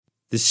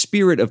The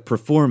spirit of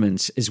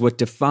performance is what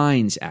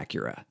defines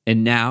Acura.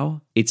 And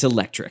now, it's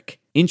electric.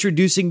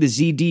 Introducing the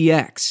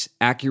ZDX,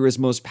 Acura's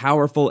most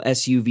powerful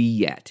SUV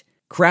yet.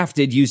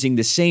 Crafted using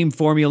the same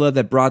formula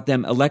that brought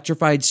them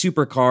electrified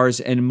supercars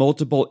and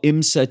multiple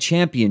IMSA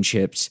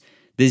championships,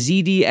 the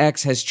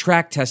ZDX has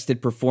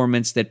track-tested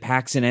performance that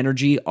packs an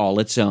energy all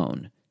its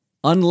own.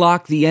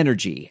 Unlock the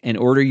energy and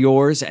order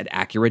yours at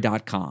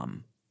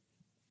Acura.com.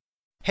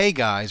 Hey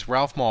guys,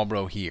 Ralph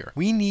Malbrough here.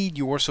 We need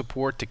your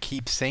support to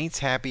keep Saints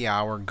Happy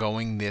Hour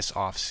going this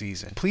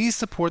off-season. Please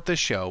support the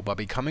show by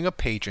becoming a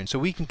patron so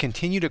we can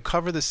continue to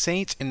cover the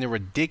Saints in the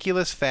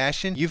ridiculous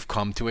fashion you've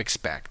come to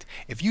expect.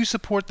 If you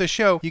support the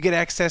show, you get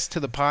access to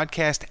the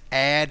podcast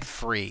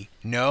ad-free.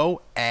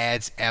 No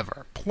ads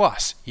ever.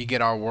 Plus, you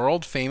get our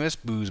world-famous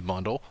booze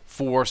bundle,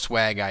 4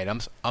 swag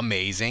items,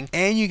 amazing,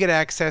 and you get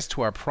access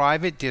to our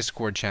private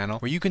Discord channel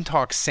where you can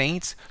talk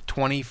Saints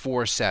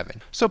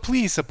 24/7. So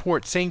please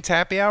support Saints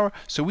Happy Hour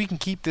so we can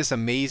keep this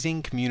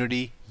amazing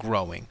community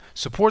growing.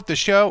 Support the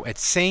show at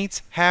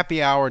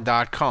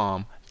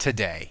saintshappyhour.com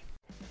today.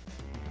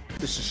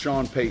 This is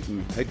Sean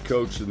Payton, head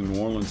coach of the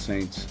New Orleans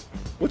Saints.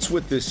 What's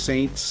with this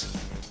Saints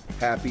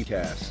Happy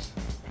Cast?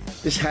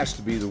 This has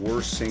to be the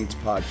worst Saints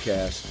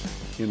podcast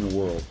in the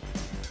world.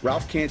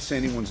 Ralph can't say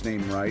anyone's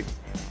name right.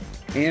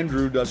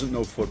 Andrew doesn't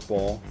know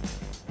football.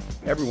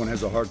 Everyone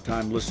has a hard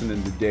time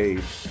listening to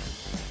Dave.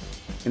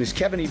 And is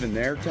Kevin even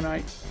there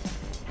tonight?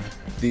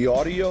 The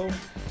audio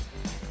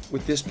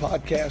with this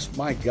podcast,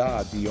 my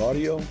God, the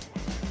audio,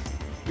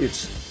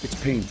 it's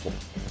painful.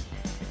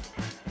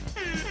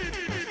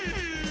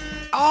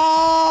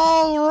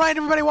 All right,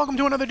 everybody, welcome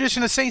to another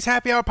edition of Saints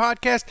Happy Hour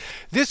podcast.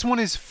 This one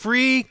is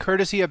free,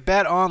 courtesy of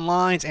Bet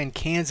Online's and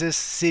Kansas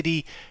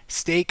City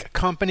Steak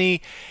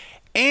Company.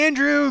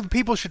 Andrew,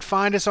 people should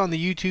find us on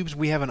the YouTubes.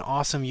 We have an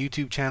awesome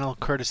YouTube channel,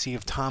 courtesy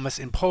of Thomas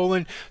in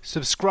Poland.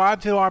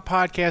 Subscribe to our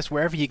podcast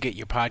wherever you get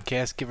your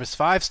podcast. Give us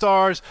 5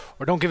 stars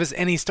or don't give us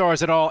any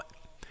stars at all.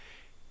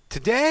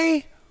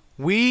 Today,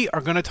 we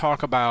are going to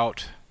talk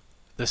about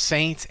the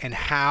Saints and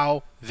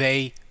how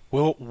they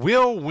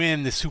will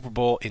win the Super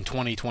Bowl in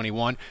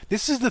 2021.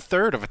 This is the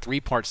third of a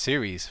 3-part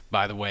series,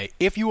 by the way.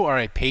 If you are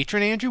a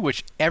patron, Andrew,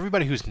 which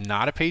everybody who's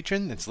not a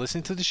patron that's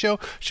listening to the show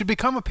should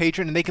become a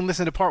patron, and they can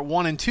listen to part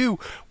 1 and 2,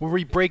 where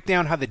we break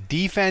down how the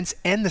defense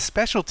and the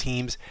special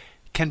teams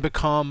can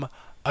become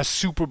a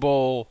Super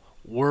Bowl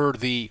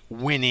worthy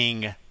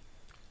winning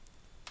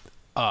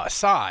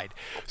side.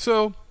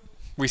 So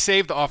we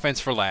saved the offense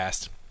for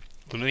last.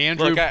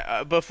 Andrew.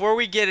 Look, before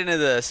we get into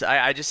this,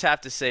 I just have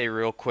to say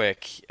real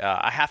quick,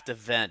 I have to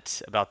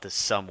vent about this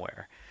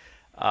somewhere.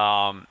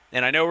 And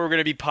I know we're going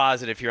to be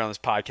positive here on this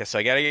podcast, so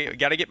I got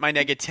to get my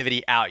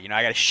negativity out. You know,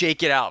 I got to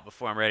shake it out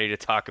before I'm ready to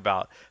talk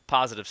about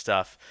positive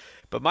stuff.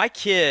 But my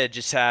kid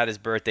just had his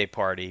birthday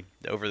party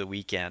over the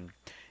weekend,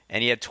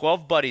 and he had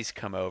 12 buddies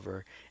come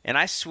over. And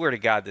I swear to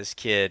God, this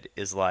kid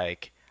is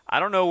like,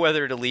 I don't know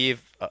whether to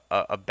leave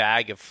a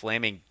bag of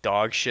flaming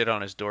dog shit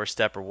on his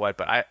doorstep or what,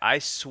 but I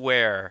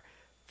swear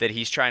that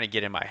he's trying to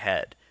get in my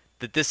head,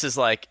 that this is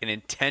like an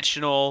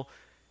intentional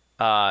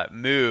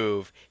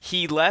move.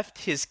 He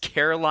left his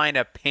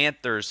Carolina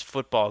Panthers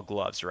football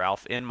gloves,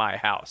 Ralph, in my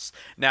house.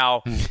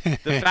 Now,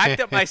 the fact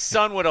that my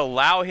son would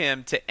allow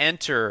him to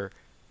enter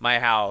my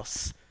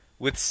house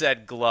with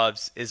said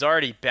gloves is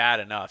already bad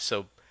enough.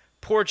 So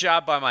poor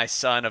job by my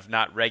son of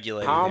not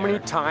regulating. How many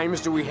times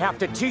do we have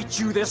to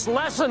teach you this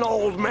lesson,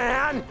 old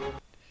man?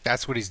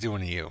 That's what he's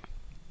doing to you.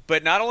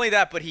 But not only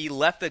that, but he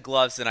left the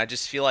gloves, and I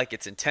just feel like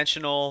it's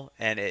intentional,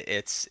 and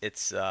it's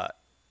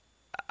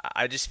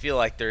I just feel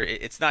like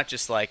it's not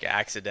just like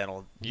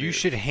accidental. You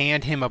should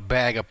hand him a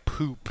bag of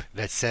poop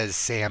that says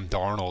Sam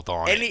Darnold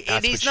on it.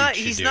 And he's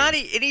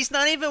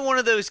not even one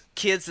of those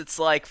kids that's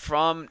like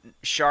from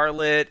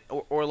Charlotte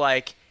or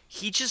like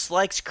he just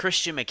likes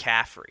Christian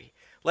McCaffrey.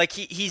 Like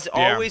he's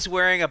always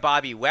wearing a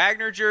Bobby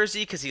Wagner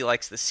jersey because he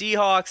likes the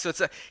Seahawks.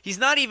 So he's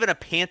not even a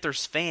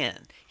Panthers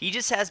fan. He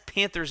just has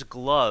Panthers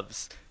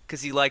gloves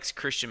because he likes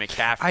Christian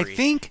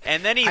McCaffrey.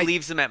 And then he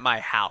leaves them at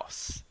my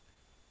house.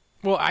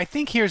 Well, I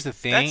think here's the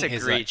thing. That's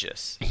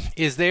egregious.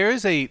 There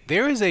is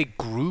a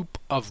group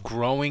of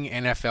growing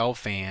NFL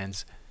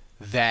fans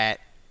that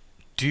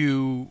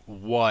do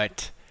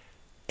what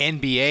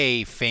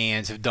NBA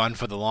fans have done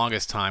for the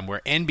longest time,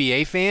 where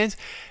NBA fans,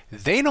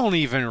 they don't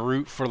even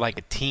root for like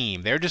a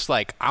team. They're just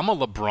like, I'm a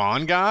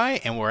LeBron guy,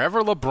 and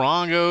wherever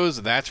LeBron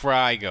goes, that's where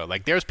I go.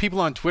 Like, there's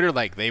people on Twitter,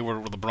 like, they were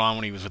LeBron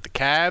when he was with the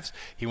Cavs.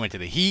 He went to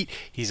the Heat.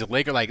 He's a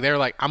Laker. Like, they're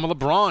like, I'm a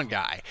LeBron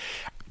guy.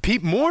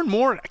 More and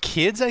more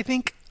kids, I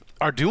think,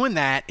 are doing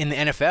that in the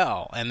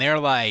NFL, and they're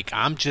like,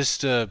 I'm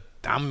a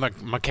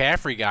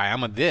McCaffrey guy.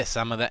 I'm a this.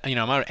 I'm an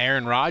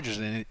Aaron Rodgers,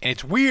 and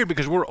it's weird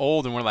because we're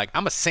old and we're like,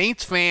 I'm a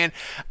Saints fan.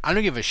 I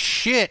don't give a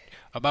shit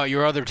about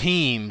your other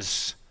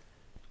teams.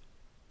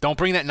 Don't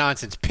bring that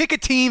nonsense. Pick a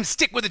team,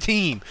 stick with a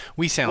team.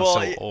 We sound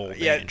so old,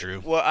 Andrew.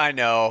 Well, I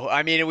know.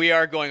 I mean, we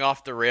are going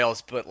off the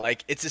rails, but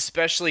like it's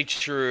especially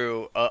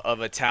true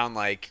of a town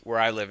like where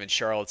I live in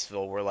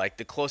Charlottesville, where like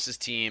the closest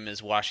team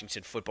is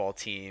Washington football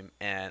team,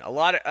 and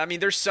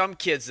there's some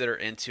kids that are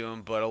into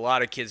him, but a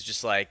lot of kids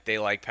just like they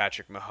like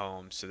Patrick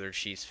Mahomes, so they're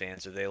Chiefs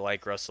fans, or they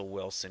like Russell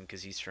Wilson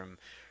because he's from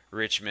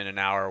Richmond, an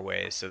hour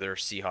away, so they're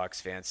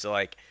Seahawks fans. So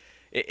like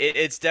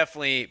it's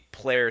definitely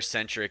player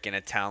centric in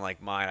a town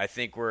like mine. I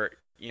think when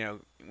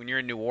you're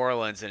in New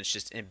Orleans and it's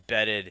just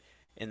embedded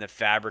in the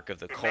fabric of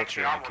the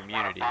culture and the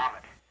community.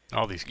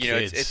 All these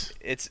kids.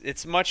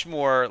 It's much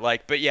more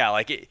like, but yeah,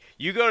 like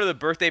you go to the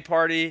birthday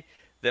party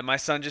that my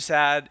son just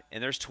had,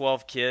 and there's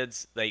 12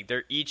 kids. Like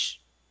they're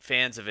each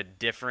fans of a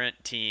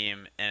different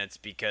team, and it's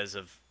because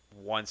of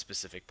one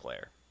specific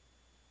player.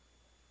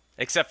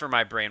 Except for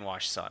my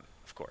brainwashed son,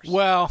 of course.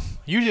 Well,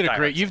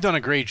 you've done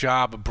a great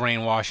job of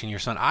brainwashing your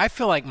son. I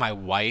feel like my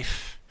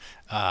wife.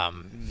 My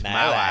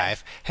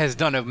wife has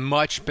done a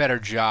much better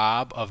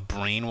job of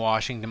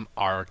brainwashing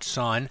our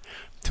son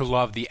to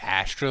love the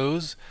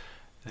Astros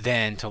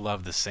than to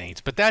love the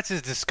Saints. But that's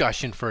another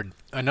discussion for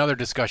another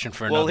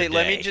day. Well,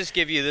 let me just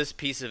give you this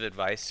piece of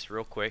advice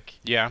real quick.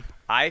 Yeah.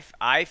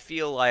 I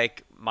feel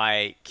like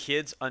my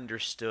kids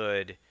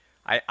understood.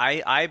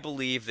 I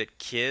believe that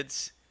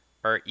kids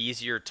are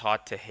easier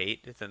taught to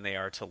hate than they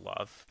are to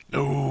love.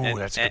 Oh,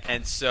 that's good.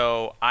 And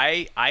so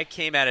I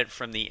came at it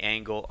from the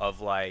angle of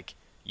like,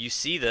 you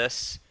see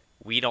this,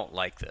 we don't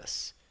like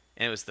this.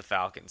 And it was the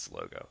Falcons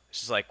logo. It's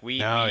just like, we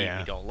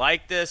don't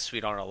like this.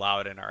 We don't allow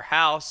it in our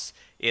house.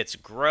 It's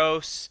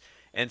gross.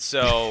 And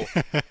so,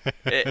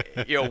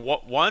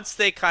 once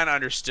they kind of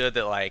understood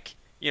that, like,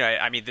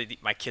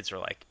 my kids were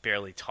like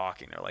barely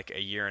talking. They're like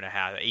a year and a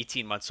half,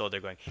 18 months old.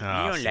 They're going,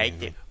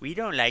 we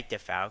don't like the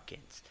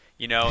Falcons,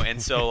 And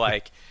so,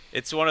 like,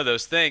 it's one of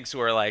those things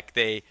where, like,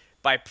 they,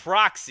 by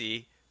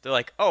proxy, they're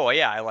like, oh,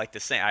 yeah, I like the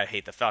Saints. I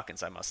hate the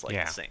Falcons. I must like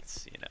the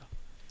Saints,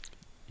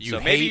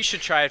 maybe you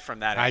should try it from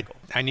that angle.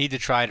 I need to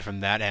try it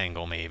from that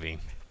angle, maybe.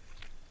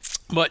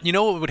 But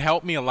what would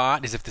help me a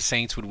lot is if the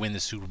Saints would win the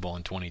Super Bowl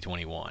in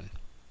 2021.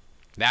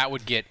 That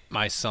would get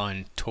my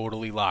son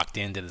totally locked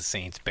into the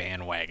Saints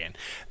bandwagon.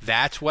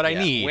 That's what I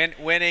need.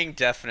 Winning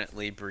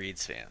definitely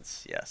breeds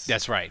fans, yes.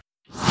 That's right.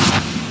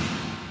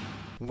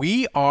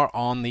 We are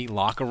on the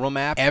Locker Room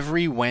app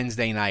every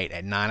Wednesday night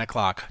at 9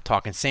 o'clock,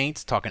 talking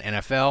Saints, talking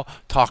NFL,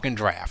 talking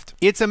draft.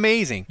 It's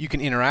amazing. You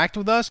can interact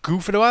with us,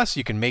 goof at us,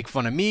 you can make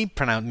fun of me,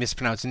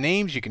 mispronouncing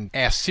names, you can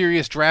ask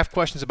serious draft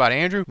questions about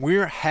Andrew.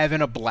 We're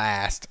having a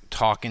blast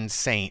talking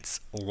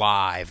Saints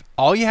live.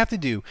 All you have to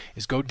do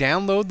is go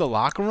download the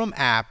Locker Room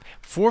app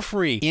for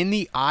free in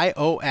the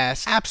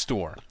iOS App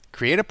Store.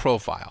 Create a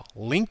profile,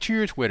 link to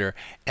your Twitter,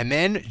 and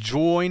then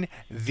join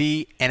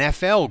the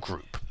NFL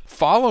group.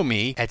 Follow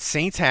me at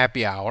Saints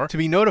Happy Hour to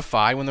be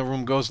notified when the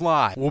room goes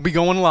live. We'll be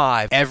going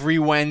live every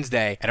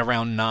Wednesday at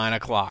around 9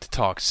 o'clock to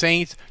talk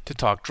Saints, to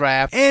talk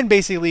draft, and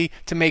basically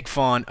to make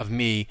fun of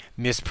me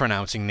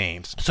mispronouncing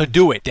names. So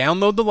do it.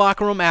 Download the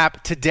Locker Room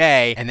app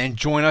today and then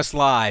join us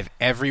live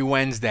every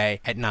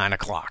Wednesday at 9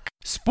 o'clock.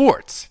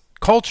 Sports.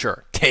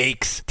 Culture.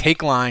 Takes.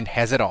 Takeline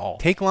has it all.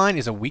 Takeline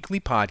is a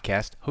weekly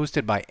podcast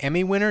hosted by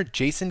Emmy winner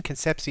Jason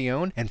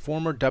Concepcion and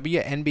former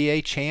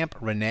WNBA champ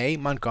Renee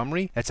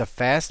Montgomery. That's a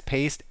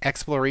fast-paced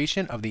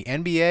exploration of the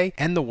NBA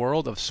and the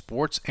world of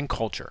sports and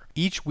culture.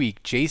 Each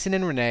week, Jason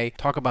and Renee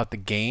talk about the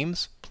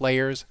games,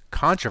 players,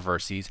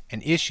 controversies,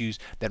 and issues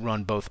that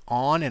run both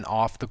on and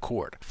off the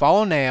court.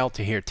 Follow now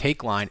to hear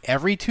Takeline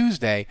every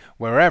Tuesday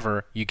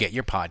wherever you get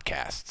your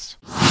podcasts.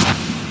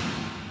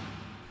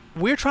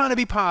 We're trying to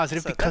be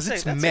positive because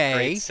it's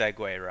May. That's a great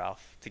segue,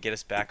 Ralph, to get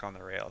us back on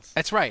the rails.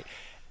 That's right.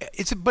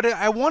 But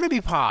I want to be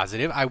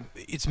positive.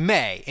 It's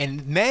May,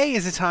 and May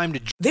is a time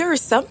to... There are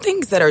some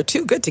things that are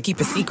too good to keep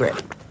a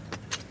secret.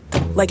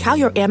 Like how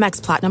your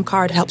Amex Platinum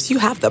card helps you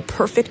have the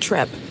perfect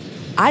trip.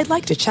 I'd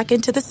like to check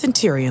into the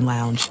Centurion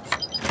Lounge.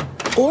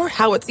 Or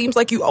how it seems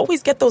like you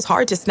always get those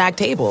hard-to-snag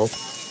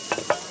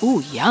tables.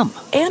 Ooh, yum.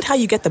 And how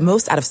you get the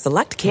most out of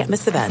select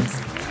can't-miss events.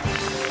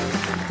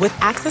 With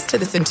access to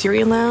the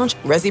Centurion Lounge,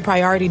 Resi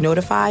Priority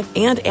Notified,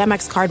 and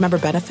Amex card member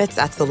benefits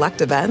at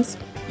select events,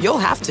 you'll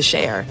have to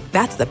share.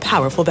 That's the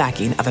powerful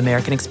backing of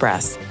American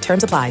Express.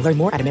 Terms apply. Learn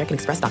more at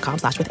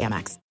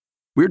americanexpress.com/withAmex.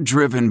 We're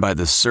driven by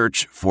the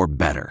search for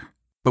better.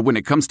 But when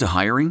it comes to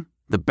hiring,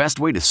 the best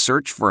way to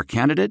search for a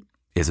candidate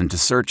isn't to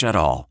search at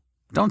all.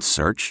 Don't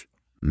search.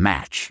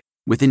 Match.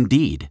 With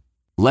Indeed.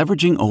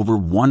 Leveraging over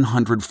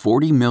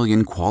 140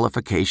 million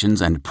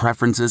qualifications and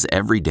preferences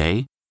every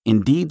day,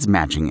 Indeed's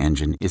matching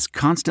engine is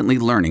constantly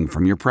learning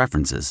from your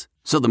preferences.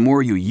 So the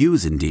more you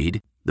use Indeed,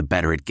 the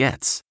better it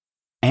gets.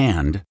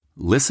 And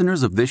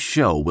listeners of this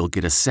show will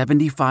get a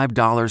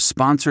 $75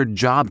 sponsored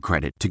job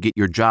credit to get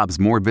your jobs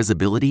more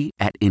visibility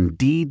at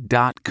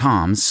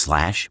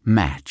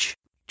Indeed.com/match.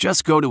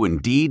 Just go to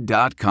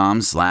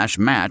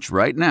Indeed.com/match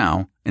right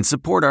now and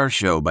support our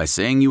show by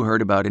saying you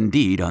heard about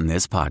Indeed on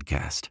this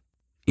podcast.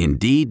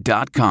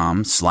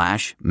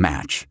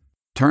 Indeed.com/match.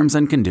 Terms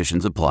and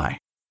conditions apply.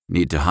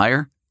 Need to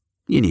hire?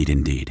 you need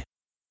Indeed.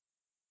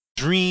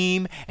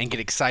 Dream and get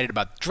excited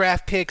about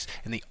draft picks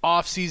and the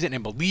offseason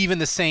and believe in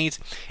the Saints.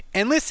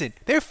 And listen,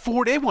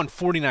 they won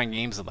 49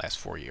 games the last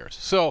 4 years.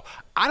 So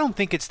I don't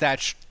think it's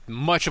that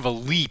much of a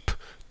leap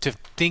to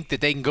think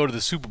that they can go to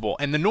the Super Bowl.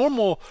 And the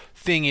normal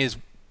thing is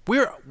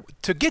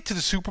to get to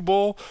the Super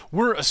Bowl,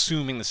 we're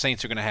assuming the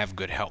Saints are going to have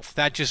good health.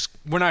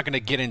 We're not going to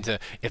get into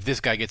if this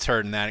guy gets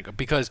hurt and that,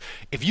 because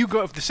if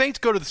the Saints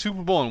go to the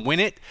Super Bowl and win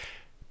it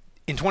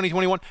in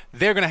 2021,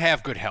 they're going to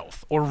have good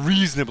health or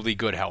reasonably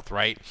good health,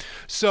 right?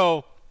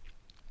 So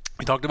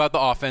we talked about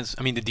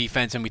the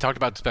defense, and we talked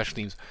about the special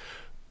teams.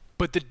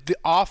 But the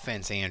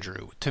offense,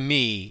 Andrew, to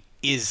me,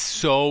 is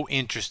so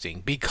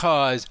interesting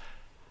because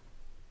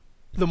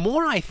the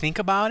more I think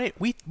about it,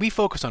 we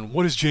focus on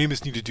what does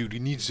Jameis need to do? He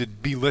needs to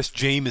be less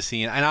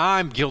Jameis-y, and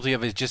I'm guilty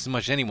of it just as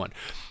much as anyone.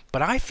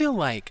 But I feel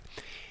like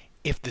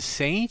if the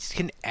Saints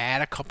can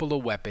add a couple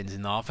of weapons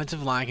and the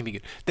offensive line can be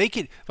good, they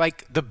could,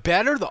 the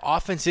better the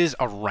offense is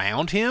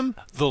around him,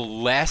 the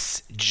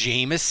less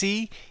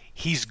Jameis-y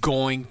he's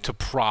going to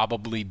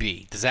probably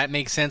be. Does that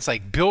make sense?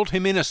 Build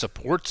him in a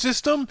support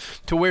system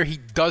to where he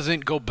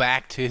doesn't go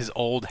back to his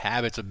old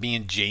habits of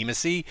being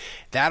Jameis-y.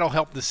 That'll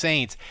help the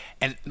Saints.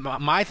 And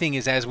my thing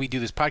is, as we do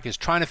this podcast,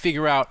 trying to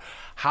figure out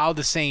how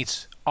the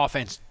Saints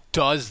offense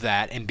does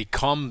that and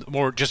become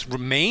or just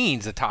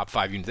remains a top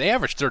 5 unit. They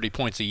averaged 30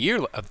 points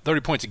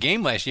a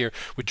game last year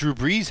with Drew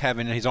Brees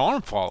having his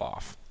arm fall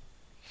off.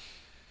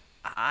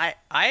 I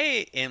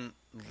am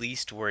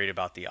least worried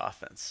about the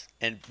offense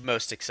and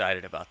most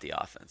excited about the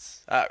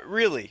offense.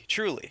 Really,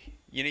 truly.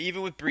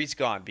 Even with Brees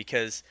gone,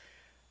 because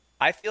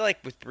I feel like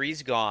with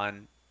Brees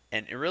gone,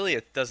 and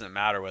it doesn't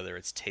matter whether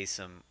it's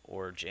Taysom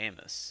or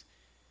Jameis,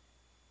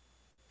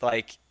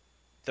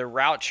 the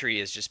route tree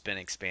has just been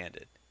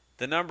expanded.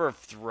 The number of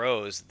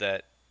throws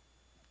that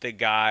the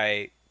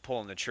guy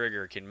pulling the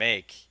trigger can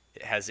make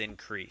has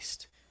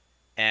increased.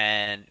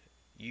 And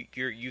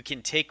you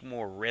can take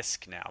more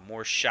risk now,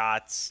 more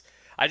shots.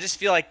 I just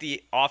feel like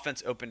the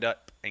offense opened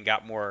up and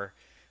got more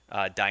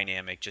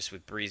dynamic just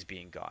with Brees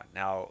being gone.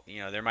 Now,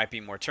 there might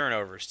be more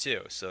turnovers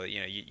too. So,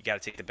 you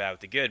got to take the bad with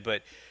the good.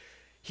 But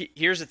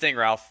here's the thing,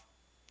 Ralph.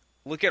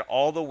 Look at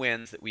all the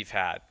wins that we've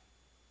had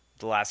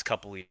the last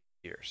couple of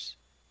years.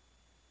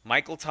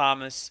 Michael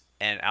Thomas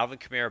and Alvin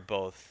Kamara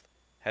both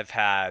have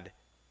had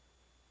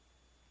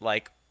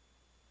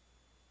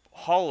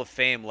Hall of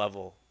Fame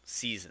level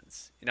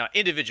seasons,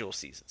 individual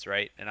seasons,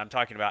 right? And I'm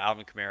talking about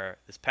Alvin Kamara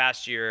this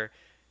past year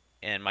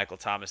and Michael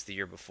Thomas the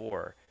year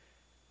before.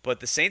 But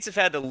the Saints have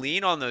had to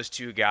lean on those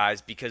two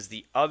guys because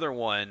the other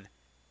one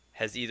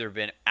has either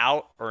been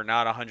out or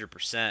not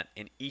 100%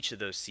 in each of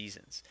those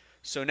seasons.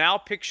 So now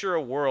picture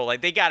a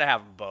world, they got to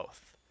have them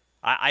both.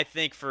 I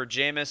think for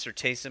Jameis or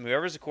Taysom,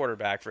 whoever's a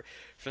quarterback,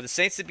 for the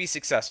Saints to be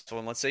successful,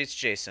 and let's say it's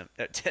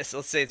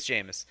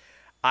Jameis,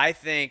 I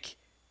think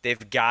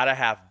they've got to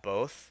have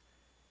both.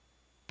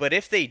 But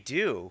if they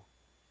do,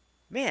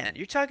 man,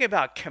 you're talking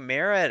about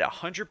Kamara at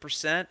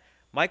 100%.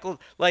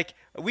 Michael,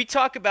 we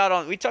talked about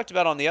on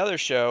the other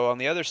show, on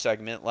the other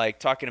segment,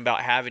 talking about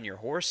having your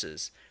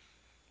horses.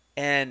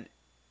 And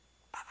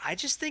I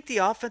just think the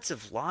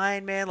offensive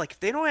line, man, if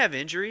they don't have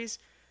injuries,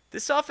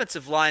 this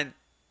offensive line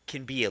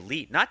can be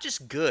elite, not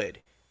just good,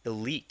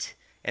 elite.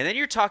 And then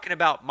you're talking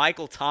about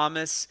Michael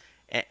Thomas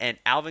and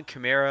Alvin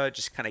Kamara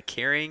just kind of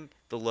carrying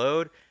the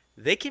load.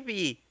 They can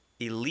be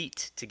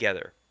elite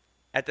together.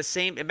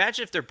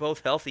 Imagine if they're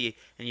both healthy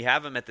and you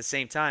have them at the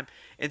same time.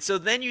 And so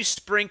then you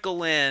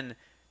sprinkle in,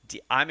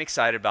 I'm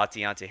excited about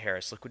Deontay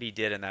Harris. Look what he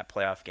did in that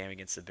playoff game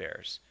against the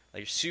Bears.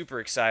 You're super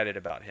excited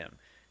about him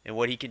and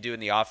what he can do in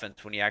the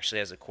offense when he actually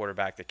has a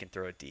quarterback that can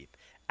throw it deep.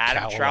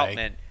 Adam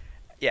Troutman.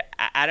 Yeah,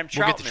 Adam Troutman.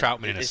 We'll get to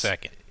Troutman in a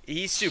second.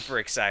 He's super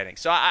exciting.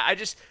 So I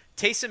just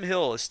Taysom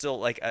Hill is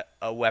still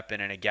a weapon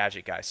and a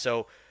gadget guy.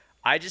 So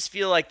I just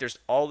feel like there's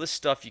all this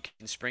stuff you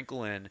can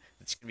sprinkle in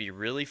that's going to be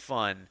really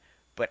fun.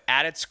 But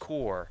at its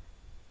core,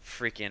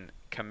 freaking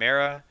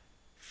Kamara,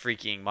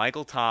 freaking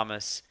Michael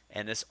Thomas,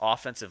 and this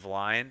offensive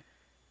line,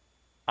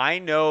 I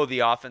know the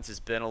offense has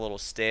been a little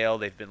stale.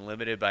 They've been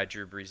limited by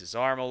Drew Brees'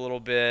 arm a little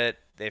bit.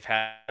 They've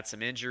had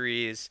some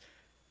injuries,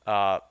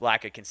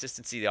 lack of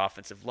consistency. The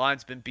offensive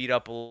line's been beat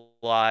up a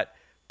lot.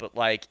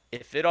 But,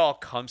 if it all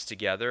comes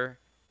together,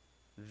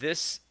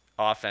 this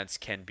offense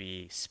can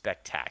be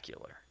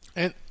spectacular.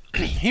 And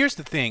here's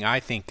the thing. I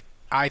think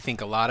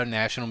a lot of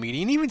national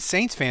media and even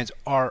Saints fans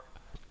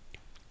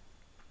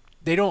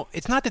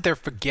it's not that they're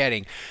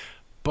forgetting,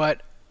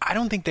 but I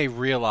don't think they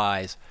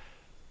realize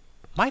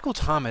Michael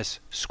Thomas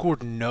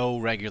scored no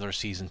regular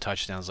season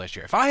touchdowns last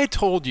year. If I had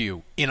told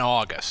you in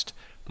August,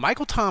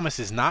 Michael Thomas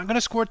is not going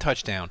to score a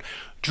touchdown,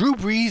 Drew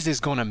Brees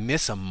is going to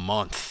miss a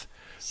month,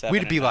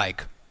 we'd be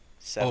like,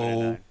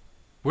 oh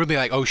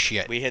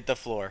shit. We hit the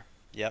floor.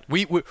 Yep.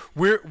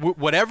 We're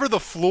whatever the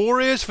floor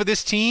is for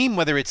this team,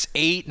 whether it's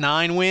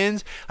 8-9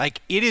 wins,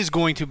 it is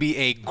going to be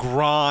a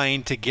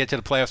grind to get to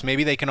the playoffs.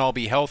 Maybe they can all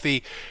be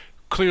healthy.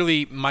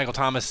 Clearly, Michael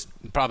Thomas,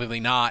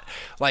 probably not.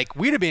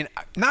 We'd have been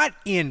not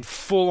in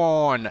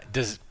full-on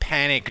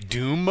panic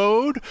doom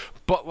mode,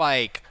 but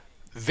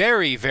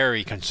very,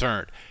 very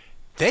concerned.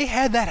 They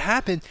had that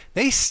happen.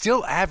 They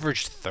still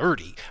averaged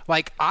 30.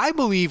 Like, I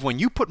believe when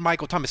you put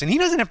Michael Thomas, and he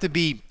doesn't have to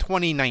be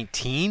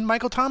 2019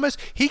 Michael Thomas,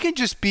 he can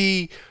just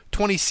be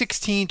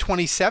 2016,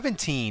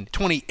 2017,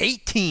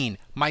 2018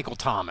 Michael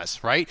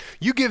Thomas, right?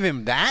 You give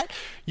him that.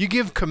 You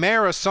give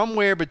Kamara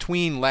somewhere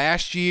between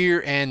last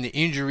year and the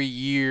injury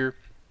year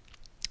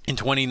in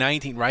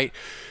 2019, right?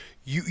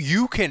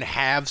 You can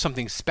have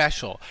something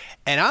special.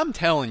 And I'm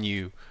telling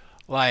you,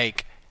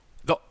 like,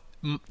 the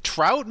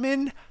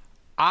Troutman,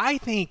 I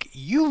think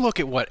you look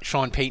at what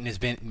Sean Payton has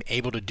been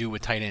able to do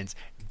with tight ends.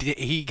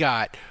 He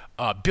got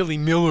Billy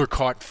Miller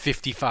caught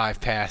 55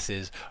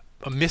 passes.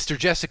 Mr.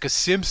 Jessica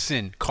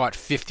Simpson caught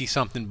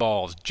 50-something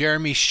balls.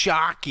 Jeremy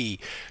Shockey,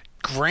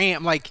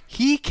 Graham. Like,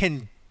 he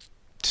can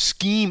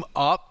scheme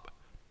up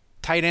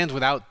tight ends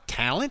without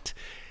talent.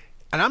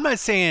 And I'm not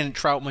saying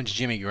Troutman's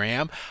Jimmy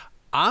Graham.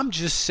 I'm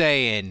just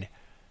saying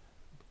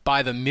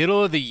by the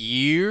middle of the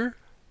year,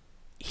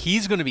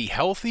 he's going to be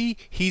healthy.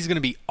 He's going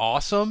to be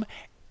awesome.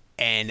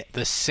 And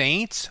the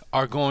Saints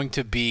are going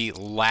to be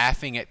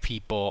laughing at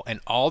people and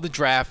all the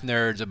draft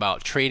nerds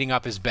about trading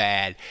up is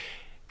bad.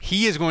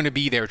 He is going to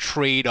be their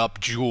trade-up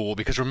jewel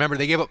because, remember,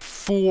 they gave up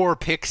 4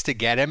 picks to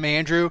get him,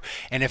 Andrew.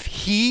 And if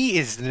he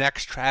is the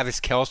next Travis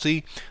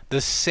Kelce,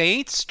 the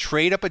Saints'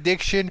 trade-up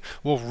addiction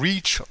will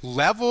reach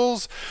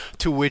levels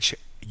to which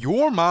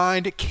your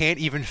mind can't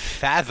even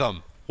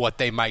fathom what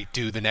they might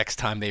do the next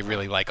time they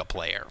really like a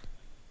player.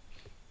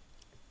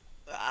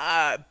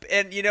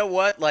 And you know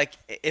what? Like,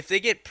 if they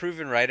get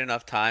proven right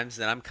enough times,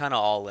 then I'm kind of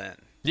all in.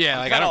 Yeah, I'm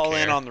like, kind I of don't all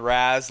care. in on the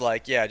Raz.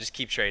 Like, yeah, just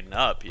keep trading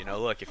up. You know,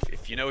 look,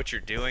 if you know what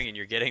you're doing and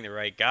you're getting the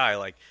right guy,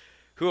 like,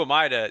 who am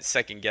I to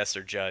second guess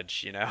or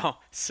judge? You know,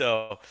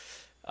 so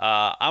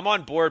I'm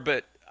on board.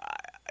 But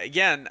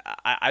again,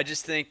 I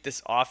just think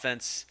this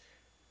offense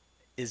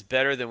is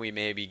better than we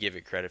maybe give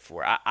it credit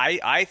for.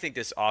 I think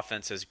this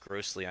offense has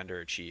grossly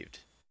underachieved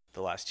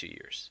the last 2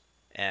 years,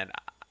 and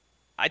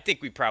I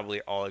think we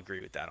probably all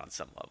agree with that on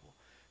some level.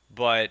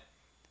 But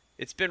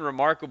it's been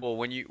remarkable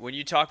when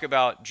you talk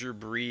about Drew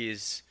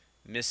Brees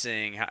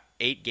missing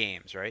 8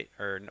 games, right?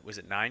 Or was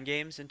it 9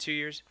 games in 2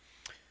 years?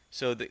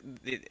 So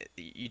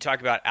you talk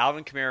about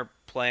Alvin Kamara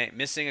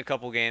missing a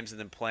couple games and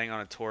then playing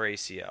on a torn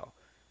ACL,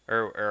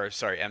 or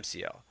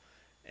MCL.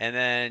 And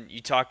then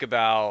you talk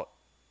about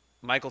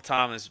Michael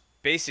Thomas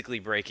basically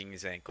breaking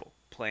his ankle,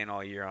 playing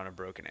all year on a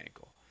broken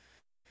ankle.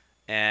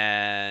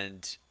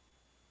 And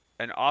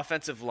an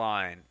offensive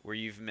line where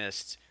you've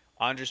missed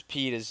Andres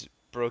Pete has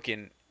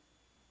broken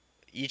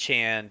each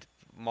hand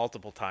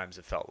multiple times,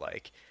 it felt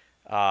like.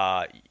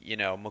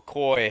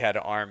 McCoy had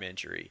an arm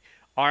injury.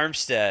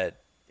 Armstead,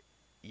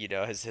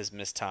 has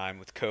missed time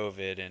with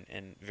COVID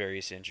and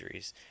various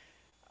injuries.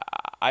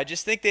 I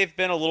just think they've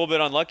been a little bit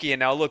unlucky. And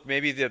now, look,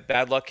 maybe the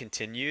bad luck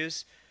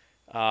continues.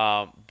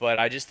 But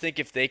I just think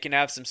if they can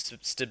have some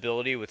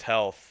stability with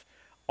health,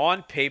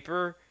 on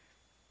paper,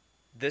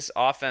 this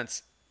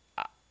offense,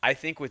 I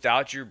think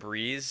without Drew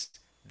Brees,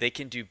 they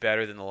can do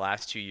better than the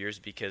last 2 years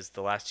because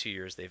the last 2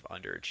 years they've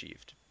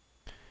underachieved.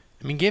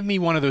 I mean, give me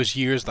one of those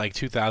years like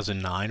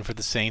 2009 for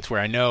the Saints where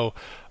I know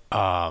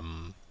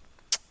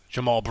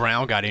Jamal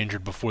Brown got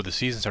injured before the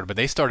season started, but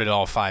they started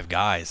all 5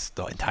 guys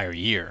the entire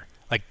year.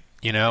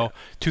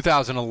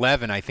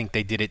 2011, I think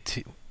they did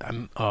it.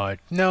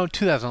 No,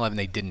 2011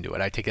 they didn't do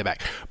it. I take that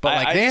back.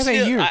 But they have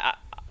a year.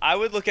 I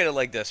would look at it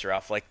like this,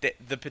 Ralph. Like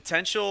the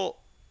potential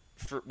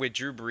with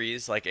Drew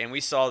Brees, and we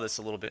saw this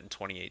a little bit in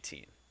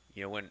 2018.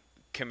 When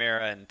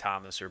Kamara and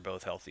Thomas were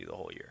both healthy the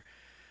whole year.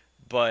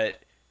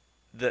 But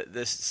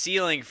the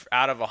ceiling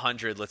out of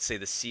 100, let's say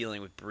the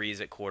ceiling with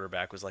Brees at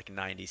quarterback was like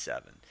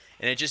 97,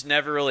 and it just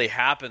never really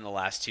happened the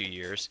last 2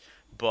 years.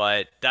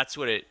 But that's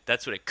what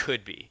it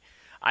could be.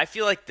 I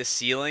feel like the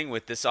ceiling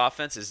with this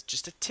offense is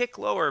just a tick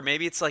lower.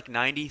 Maybe it's like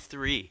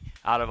 93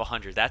 out of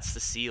 100. That's the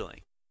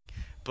ceiling.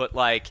 But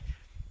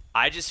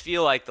I just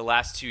feel like the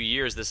last 2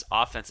 years, this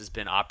offense has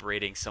been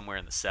operating somewhere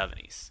in the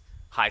 70s,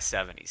 high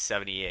 70s,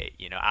 78,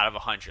 out of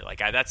 100.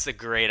 That's the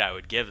grade I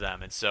would give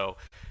them. And so,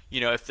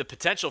 if the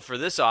potential for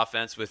this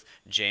offense with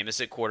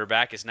Jameis at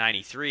quarterback is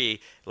 93,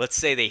 let's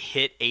say they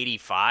hit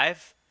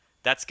 85,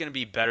 that's going to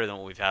be better than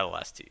what we've had the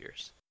last 2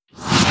 years.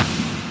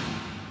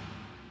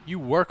 You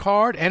work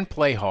hard and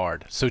play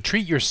hard, so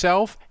treat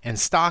yourself and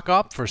stock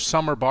up for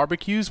summer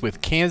barbecues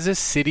with Kansas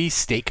City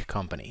Steak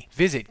Company.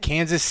 Visit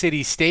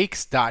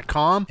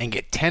kansascitysteaks.com and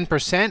get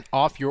 10%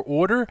 off your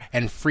order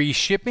and free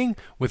shipping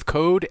with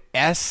code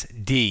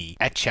SD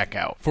at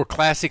checkout. For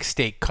classic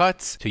steak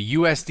cuts to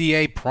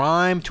USDA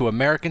Prime to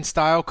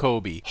American-style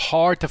Kobe,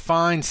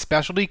 hard-to-find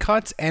specialty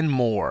cuts, and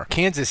more,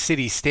 Kansas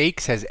City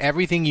Steaks has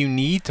everything you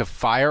need to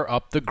fire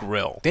up the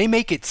grill. They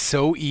make it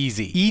so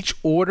easy. Each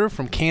order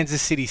from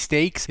Kansas City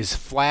Steaks is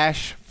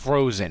flash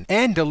frozen,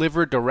 and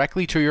delivered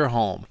directly to your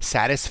home.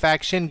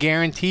 Satisfaction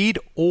guaranteed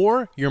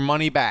or your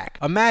money back.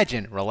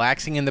 Imagine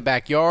relaxing in the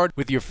backyard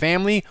with your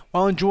family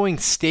while enjoying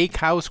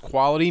steakhouse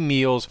quality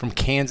meals from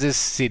Kansas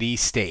City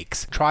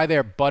Steaks. Try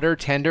their butter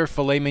tender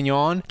filet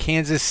mignon,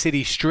 Kansas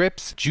City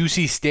strips,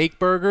 juicy steak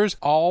burgers,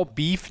 all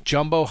beef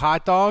jumbo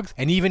hot dogs,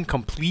 and even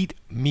complete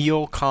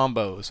meal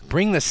combos.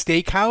 Bring the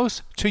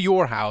steakhouse to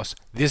your house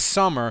this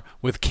summer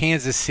with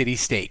Kansas City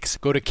Steaks.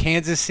 Go to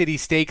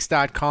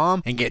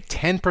kansascitysteaks.com and get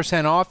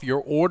 10% off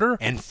your order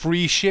and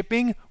free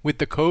shipping with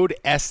the code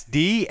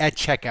SD at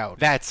checkout.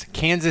 That's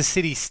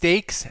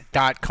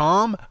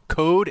kansascitysteaks.com,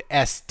 code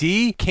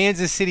SD,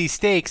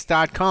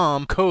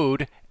 kansascitysteaks.com,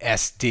 code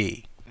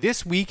SD.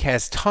 This week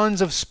has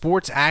tons of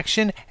sports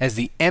action as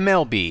the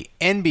MLB,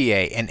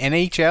 NBA, and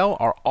NHL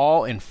are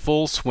all in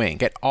full swing.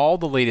 Get all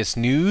the latest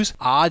news,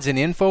 odds, and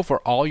info for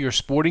all your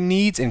sporting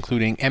needs,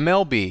 including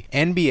MLB,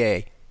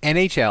 NBA,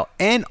 NHL,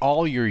 and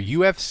all your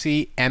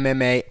UFC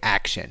MMA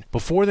action.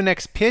 Before the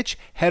next pitch,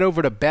 head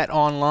over to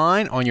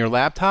BetOnline on your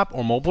laptop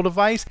or mobile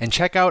device and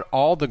check out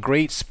all the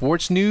great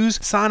sports news,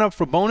 sign up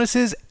for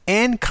bonuses,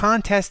 and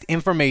contest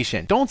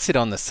information. Don't sit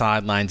on the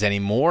sidelines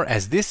anymore,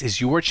 as this is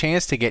your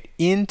chance to get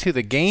into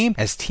the game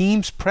as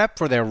teams prep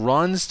for their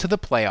runs to the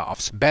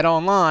playoffs.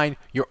 BetOnline,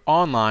 your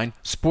online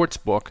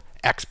sportsbook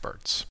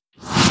experts.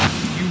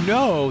 You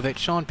know that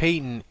Sean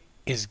Payton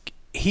is...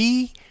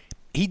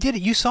 He did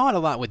it. You saw it a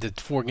lot with the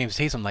 4 games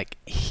Taysom. Like,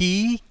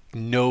 he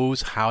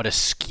knows how to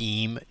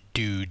scheme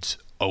dudes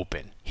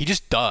open. He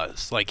just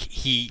does. Like,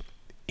 he's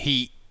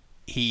a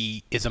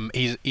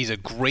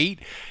great,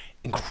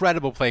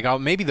 incredible play caller.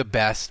 Maybe the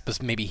best,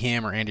 but maybe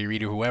him or Andy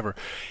Reid or whoever.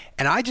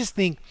 And I just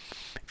think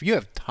if you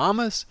have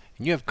Thomas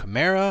and you have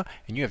Kamara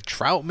and you have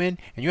Troutman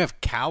and you have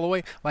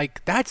Callaway,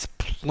 like, that's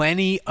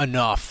plenty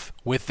enough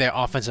with their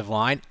offensive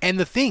line. And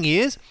the thing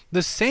is,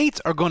 the Saints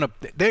are going to,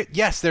 they're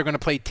going to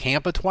play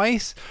Tampa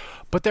twice,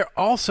 but they're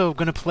also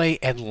going to play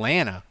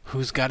Atlanta,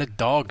 who's got a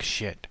dog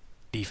shit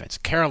defense.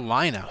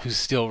 Carolina, who's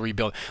still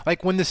rebuilding.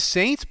 Like, when the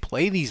Saints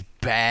play these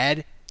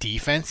bad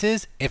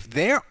defenses, if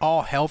they're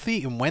all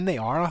healthy, and when they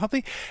are all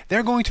healthy,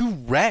 they're going to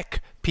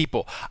wreck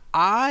people.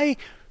 I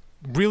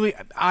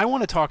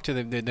want to talk to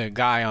the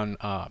guy on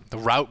the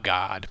Route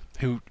God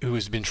who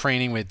has been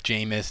training with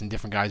Jameis and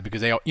different guys, because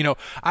they,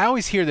 I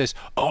always hear this,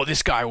 oh,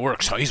 this guy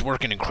works, he's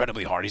working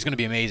incredibly hard, he's going to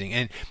be amazing.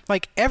 And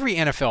like, every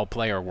NFL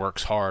player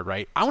works hard,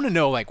 right? I want to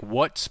know like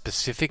what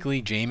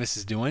specifically Jameis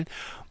is doing.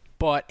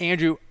 But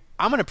Andrew,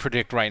 I'm going to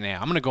predict right now,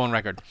 I'm going to go on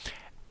record,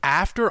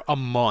 after a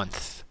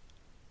month,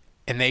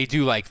 and they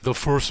do like the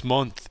first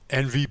month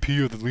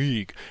MVP of the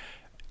league,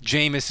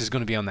 Jameis is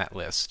going to be on that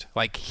list.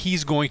 Like,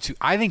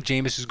 I think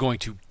Jameis is going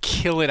to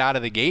kill it out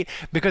of the gate,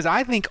 because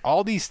I think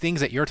all these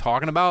things that you're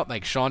talking about,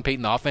 like Sean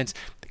Payton offense,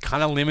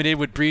 kind of limited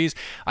with Breeze,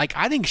 like,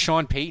 I think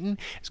Sean Payton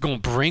is going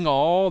to bring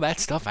all that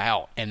stuff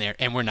out, and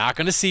we're not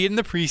going to see it in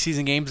the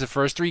preseason games, the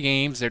first 3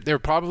 games. They're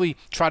probably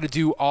try to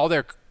do all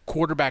their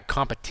quarterback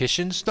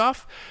competition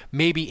stuff,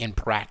 maybe in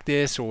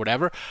practice or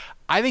whatever.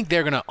 I think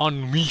they're going to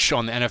unleash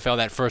on the NFL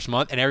that first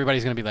month, and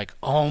everybody's going to be like,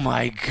 oh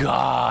my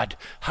God,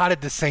 how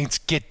did the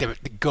Saints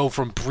go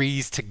from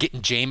Breeze to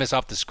getting Jameis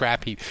off the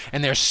scrap heap,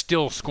 and they're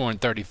still scoring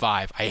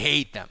 35? I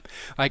hate them.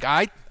 Like,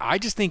 I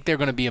just think they're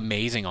going to be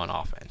amazing on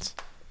offense.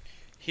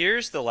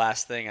 Here's the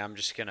last thing I'm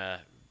just going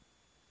to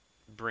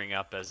bring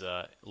up as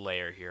a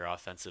layer here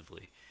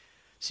offensively.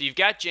 So you've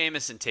got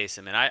Jameis and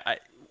Taysom, and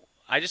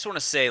I just want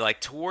to say, like,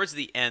 towards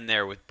the end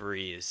there with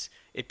Breeze,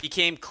 it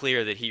became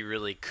clear that he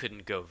really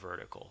couldn't go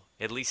vertical,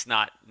 at least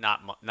not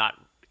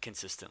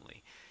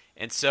consistently.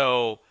 And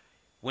so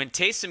when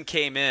Taysom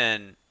came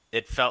in,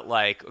 it felt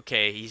like,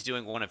 okay, he's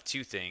doing one of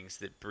 2 things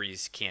that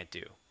Breeze can't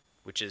do,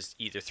 which is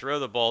either throw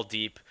the ball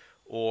deep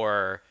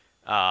or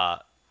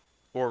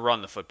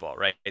run the football,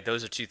 right?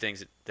 Those are 2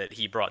 things that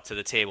he brought to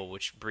the table,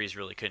 which Breeze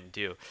really couldn't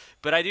do.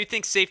 But I do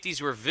think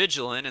safeties were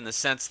vigilant in the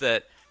sense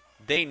that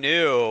they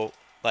knew,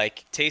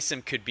 like,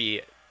 Taysom could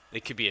be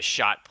a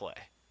shot play,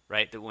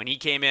 right? That when he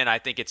came in, I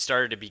think it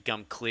started to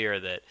become clear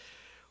that,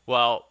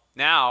 well,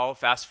 now,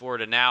 fast forward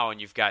to now,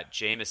 and you've got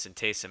Jameis and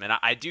Taysom. And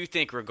I do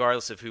think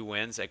regardless of who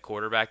wins at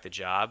quarterback the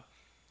job,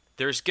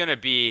 there's going to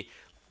be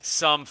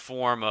some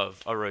form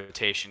of a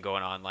rotation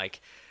going on.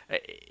 Like,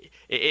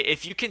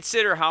 if you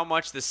consider how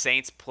much the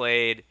Saints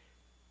played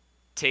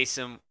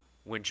Taysom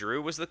when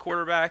Drew was the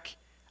quarterback,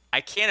 I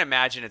can't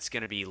imagine it's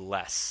going to be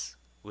less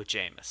with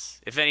Jameis.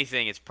 If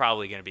anything, it's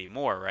probably going to be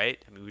more,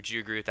 right? I mean, would you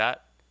agree with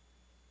that?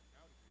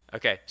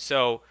 Okay,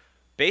 so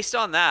based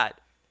on that,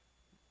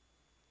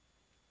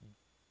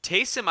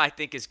 Taysom, I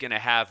think, is going to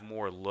have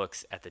more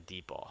looks at the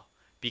deep ball,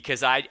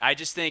 because I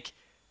just think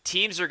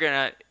teams are going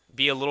to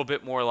be a little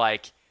bit more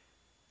like,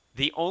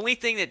 the only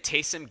thing that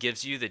Taysom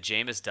gives you that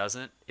Jameis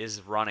doesn't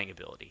is running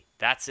ability.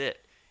 That's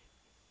it.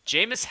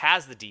 Jameis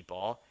has the deep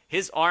ball.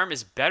 His arm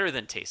is better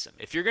than Taysom.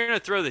 If you're going to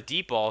throw the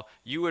deep ball,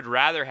 you would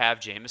rather have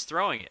Jameis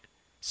throwing it.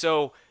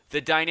 So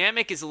the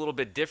dynamic is a little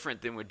bit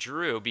different than with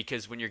Drew,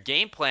 because when you're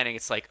game planning,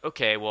 it's like,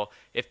 okay, well,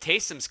 if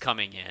Taysom's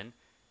coming in,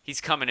 He's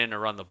coming in to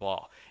run the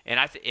ball. And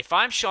if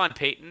I'm Sean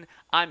Payton,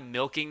 I'm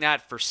milking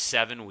that for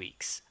 7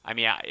 weeks. I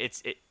mean,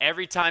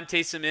 every time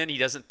Taysom in, he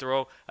doesn't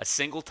throw a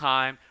single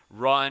time.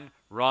 Run,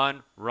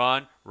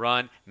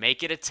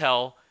 make it a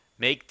tell,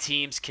 make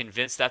teams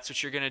convinced that's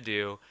what you're going to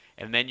do.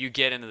 And then you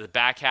get into the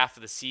back half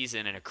of the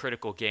season in a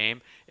critical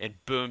game, and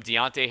boom,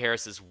 Deontay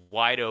Harris is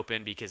wide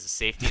open because the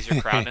safeties are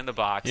crowding in the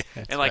box.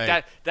 Yeah, and like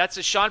right. that's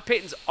a Sean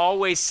Payton's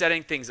always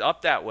setting things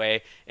up that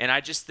way. And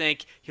I just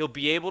think he'll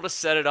be able to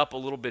set it up a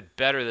little bit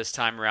better this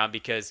time around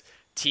because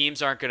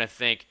teams aren't going to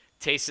think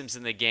Taysom's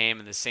in the game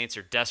and the Saints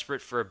are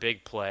desperate for a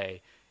big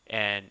play,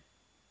 and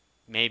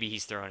maybe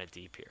he's throwing it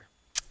deep here.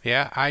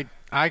 Yeah,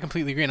 I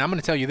completely agree. And I'm going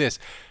to tell you this.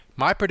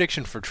 My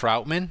prediction for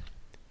Troutman,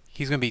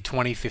 he's going to be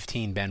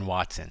 2015 Ben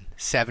Watson,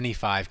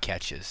 75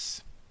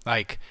 catches.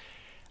 Like,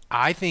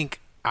 I think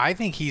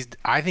he's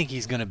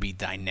going to be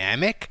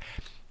dynamic.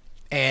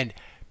 And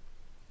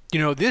you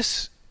know,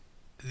 this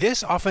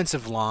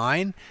offensive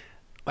line,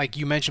 like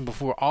you mentioned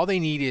before, all they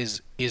need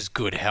is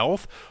good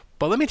health.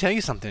 But let me tell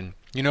you something.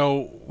 You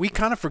know, we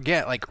kind of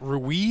forget, like,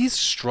 Ruiz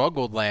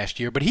struggled last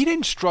year, but he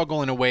didn't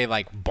struggle in a way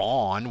like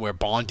Bond, where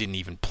Bond didn't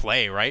even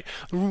play, right?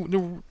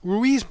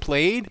 Ruiz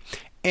played,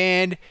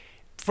 and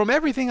from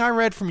everything I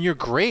read from your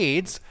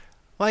grades,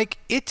 like,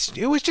 it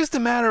was just a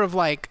matter of,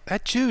 like,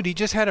 that dude, he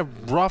just had a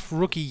rough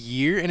rookie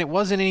year, and it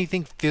wasn't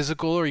anything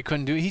physical or he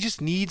couldn't do it. He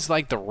just needs,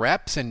 like, the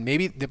reps, and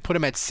maybe they put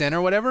him at center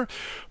or whatever.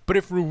 But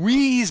if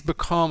Ruiz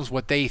becomes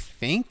what they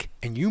think,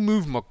 and you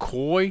move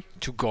McCoy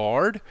to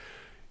guard,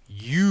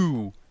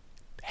 you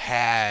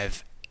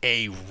have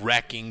a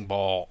wrecking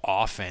ball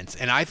offense.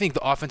 And I think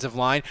the offensive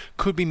line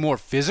could be more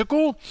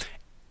physical,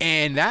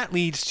 and that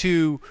leads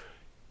to,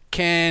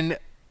 can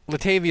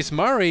Latavius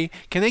Murray,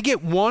 can they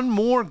get one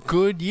more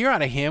good year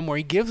out of him where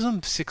he gives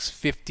them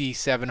 650,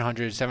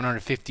 700,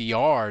 750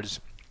 yards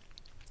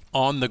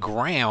on the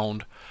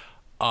ground?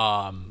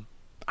 I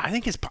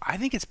think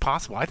it's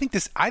possible. I think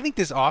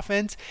this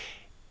offense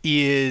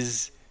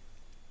is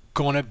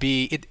going to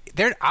be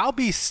I'll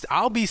be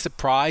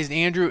surprised,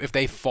 Andrew, if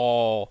they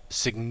fall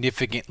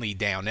significantly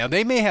down. Now,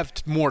 they may have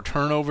more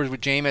turnovers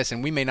with Jameis,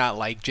 and we may not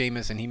like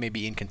Jameis, and he may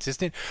be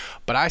inconsistent,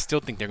 but I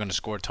still think they're going to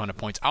score a ton of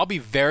points. I'll be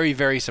very,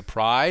 very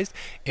surprised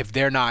if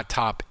they're not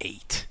top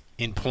 8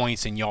 in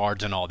points and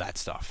yards and all that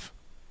stuff.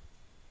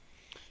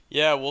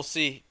 Yeah, we'll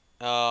see.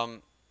 It's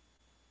going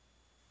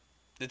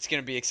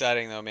to be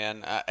exciting, though,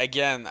 man.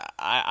 Again,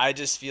 I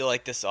just feel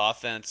like this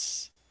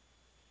offense,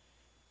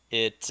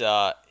 it's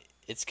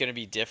going to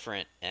be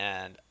different.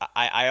 And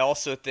I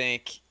also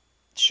think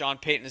Sean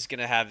Payton is going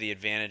to have the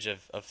advantage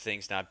of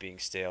things not being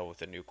stale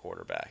with a new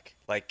quarterback.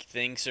 Like,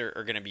 things are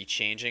going to be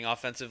changing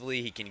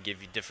offensively. He can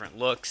give you different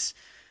looks.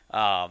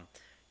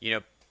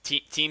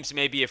 Teams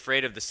may be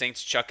afraid of the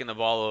Saints chucking the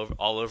ball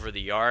all over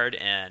the yard,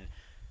 and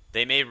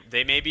they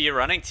may be a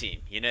running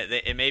team. You know,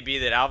 it may be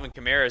that Alvin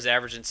Kamara is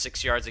averaging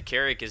 6 yards a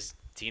carry because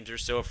teams are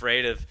so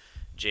afraid of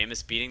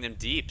Jameis beating them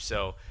deep.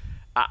 So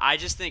I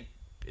just think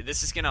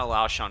this is going to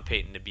allow Sean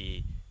Payton to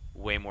be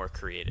way more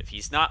creative.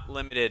 He's not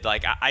limited.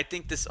 Like, I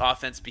think this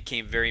offense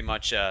became very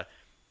much a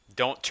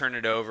don't turn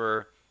it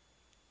over,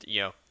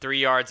 3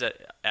 yards at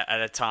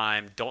a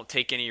time. Don't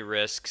take any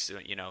risks,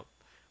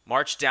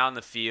 march down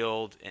the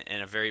field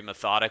in a very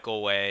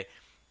methodical way.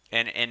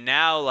 And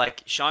now,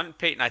 like, Sean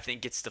Payton, I think,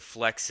 gets to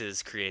flex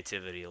his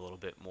creativity a little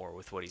bit more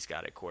with what he's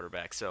got at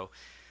quarterback. So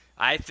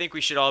I think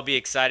we should all be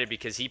excited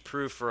because he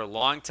proved for a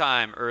long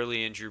time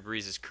early in Drew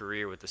Brees'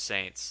 career with the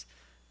Saints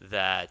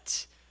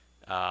that,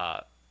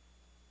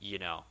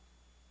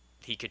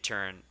 he could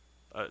turn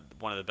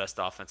one of the best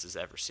offenses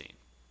ever seen.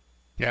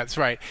 Yeah, that's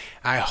right.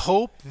 I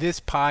hope this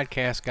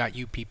podcast got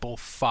you people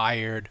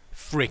fired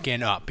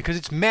freaking up because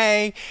it's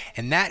May,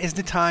 and that is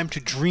the time to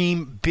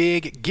dream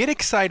big. Get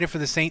excited for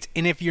the Saints,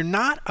 and if you're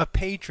not a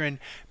patron,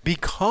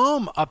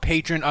 become a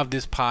patron of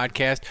this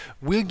podcast.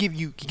 We'll get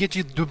you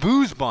the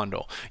booze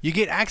bundle. You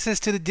get access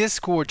to the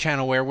Discord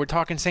channel where we're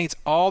talking Saints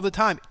all the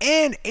time.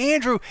 And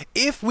Andrew,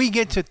 if we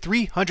get to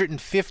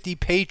 350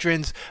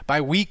 patrons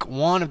by week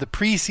 1 of the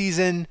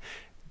preseason,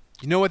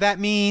 you know what that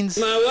means?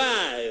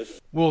 My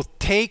wife. We'll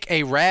take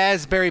a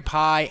Raspberry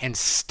Pi and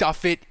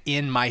stuff it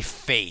in my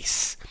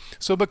face.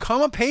 So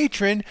become a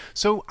patron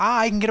so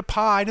I can get a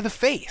pie to the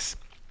face.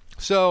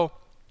 So,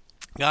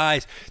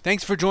 guys,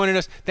 thanks for joining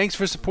us. Thanks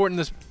for supporting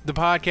the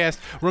podcast.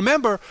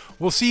 Remember,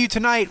 we'll see you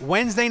tonight,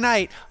 Wednesday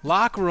night,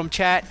 Locker Room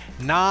Chat,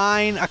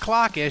 9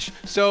 o'clock-ish.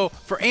 So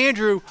for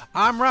Andrew,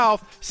 I'm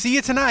Ralph. See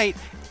you tonight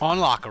on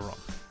Locker Room.